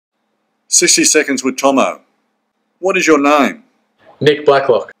60 seconds with Thommo. What is your name? Nick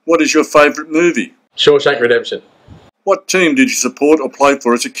Blacklock. What is your favourite movie? Shawshank Redemption. What team did you support or play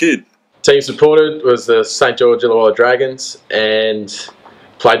for as a kid? Team supported was the St George Illawarra Dragons and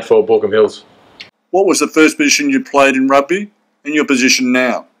played for Borkham Hills. What was the first position you played in rugby and your position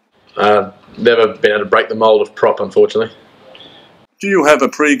now? Never been able to break the mould of prop, unfortunately. Do you have a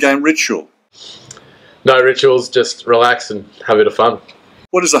pre-game ritual? No rituals, just relax and have a bit of fun.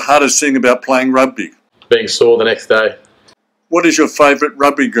 What is the hardest thing about playing rugby? Being sore the next day. What is your favourite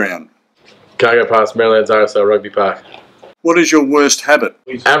rugby ground? Cargo Pass, Maryland's RSL Rugby Park. What is your worst habit?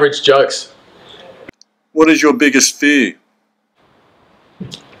 Average jokes. What is your biggest fear?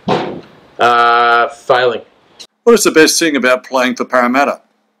 Failing. What is the best thing about playing for Parramatta?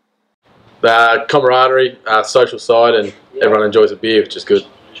 Camaraderie, social side, and everyone enjoys a beer, which is good.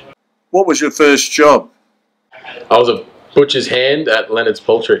 What was your first job? I was a butcher's hand at Leonard's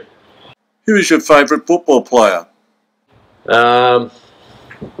Poultry. Who is your favourite football player?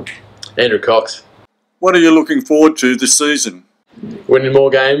 Andrew Cox. What are you looking forward to this season? Winning more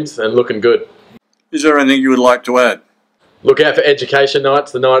games and looking good. Is there anything you would like to add? Look out for education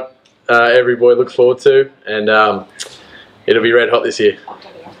nights, the night every boy looks forward to, and it'll be red hot this year.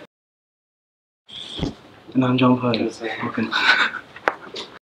 And I'm John Poe.